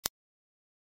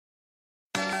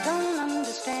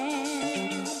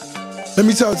Let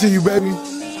me talk to you, baby.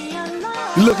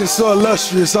 You looking so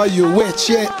illustrious. Are you wet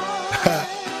yet?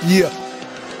 Yeah.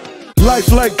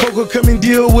 Life like poker, come and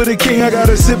deal with a king. I got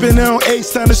her sipping on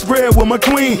ace, time to spread with my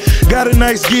queen. Got a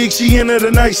nice gig, she into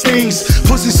the nice things.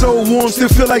 Pussy so warm, still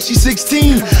feel like she's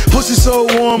 16. Pussy so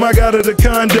warm, I got her the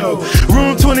condo.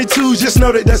 Room 22, just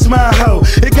know that that's my hoe.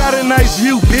 It got a nice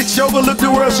view, bitch, overlook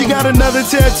the world. She got another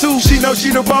tattoo, she know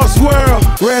she the boss world.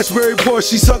 Raspberry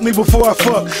Porsche, she sucked me before I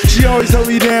fuck. She always hold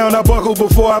me down, I buckle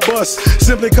before I bust.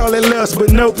 Simply call it lust,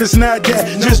 but nope, it's not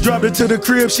that. Just dropped it to the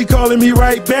crib, she calling me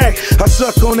right back. I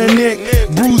suck on her neck,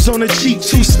 bruise on the cheek,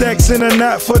 2 stacks in a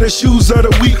knot for the shoes of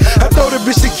the week. I throw the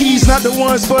bitch the keys, not the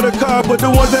ones for the car, but the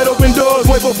ones that open doors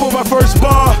way before my first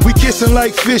bar. We kissing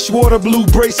like fish, water blue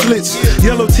bracelets,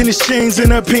 yellow tennis chains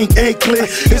and a pink anklet.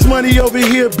 It's money over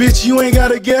here, bitch, you ain't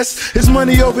gotta guess. It's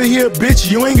money over here, bitch,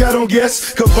 you ain't gotta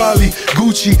guess. Cavalli,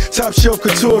 Gucci, top shelf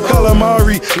couture,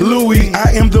 calamari, Louis,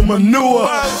 I am the manure.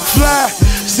 Fly,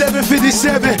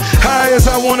 757, high as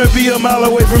I wanna be, a mile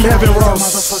away from heaven, Ross.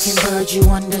 Motherfucking bird, you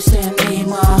understand me.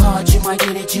 My heart, you might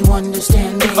get it, you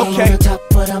understand me. Okay. On the top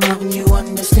of the mountain, you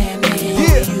understand me.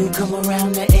 Yeah. You come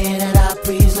around the air that I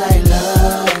breathe like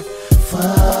love,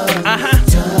 fuck,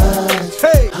 touch,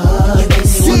 Hey. hug. You make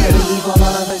me wanna leave all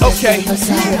others Okay. that's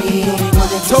beside me. Only one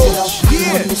that Told gets it you. off, you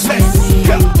Yeah. understand me.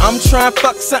 I'm trying to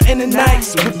fuck something tonight,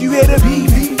 so if you hit a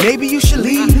beat, maybe you should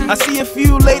leave. I see a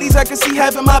few ladies I can see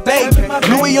having my baby.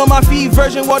 Louis on my feet,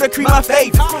 virgin water cream my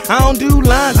favorite. I don't do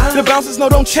lines, the bouncers know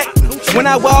don't check. When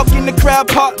I walk in the crowd,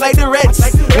 park like the Reds.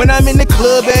 When I'm in the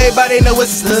club, everybody know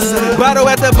what's up. Bottle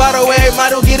after bottle, every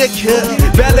model get a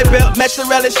cut. Belly belt, match the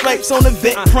relish stripes on the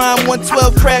vet. Prime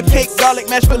 112, crab cake, garlic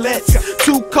mashed fillets.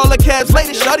 2 color cabs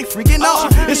later, shawty freaking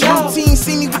off. It's routine,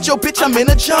 see me with your bitch, I'm in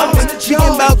a job.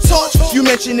 Speaking about torch, you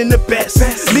mentioning the best.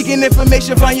 Leaking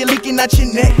information, find you leaking out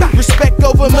your neck. Respect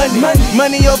over money,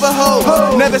 money over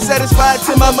hoes. Never satisfied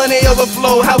till my money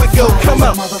overflow. How it go? Come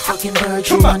on. Motherfucking bird,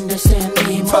 you understand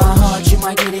me. My heart, you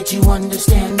might get it, you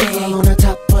understand me. On the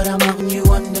top of the mountain, you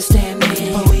understand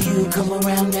me. But when you come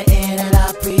around the air that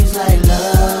I breathe like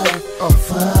love,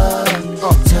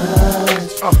 fuck,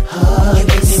 touch, hug. You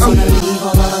make me wanna leave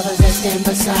all others that stand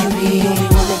beside me. Only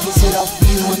one that gets it off,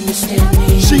 you understand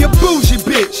me. She a bougie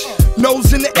bitch,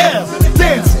 nose in the air,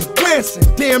 dancing,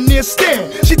 glancing, damn near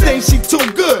staring. She thinks she too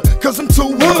good, cause I'm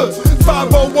too hood.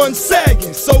 501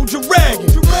 sagging, soldier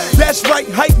ragging. That's right,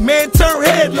 hype man turn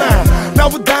headline. Now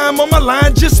a dime on my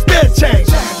line, just spare change.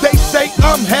 They say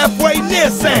I'm halfway near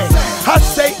sane. I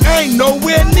say I ain't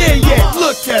nowhere near yet.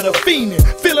 Look at her fiending,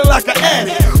 feeling like an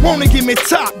addict. Wanna give me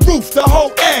top roof, the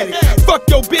whole attic. Fuck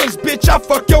your biz, bitch, I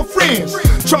fuck your friends.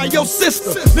 Try your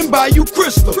sister, then buy you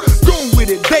crystal. Goon with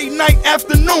it, day, night,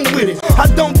 afternoon with it. I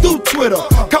don't do Twitter,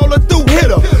 call her through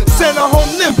hitter. Send her home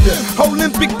limping,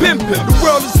 Olympic pimping. The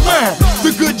world is mine,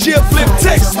 the good year flip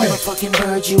text me. Motherfucking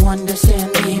bird, you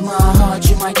understand me. My heart,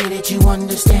 you might get it, you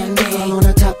understand me. On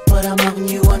the top of the mountain,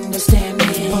 you understand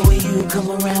me. But when you come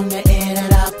around the air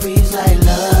that I breathe like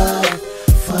love,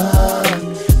 fuck,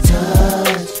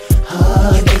 touch,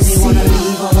 hug. You make me wanna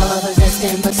leave all others that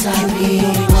stand beside me.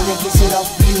 Only one that gets it off,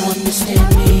 you understand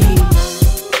me.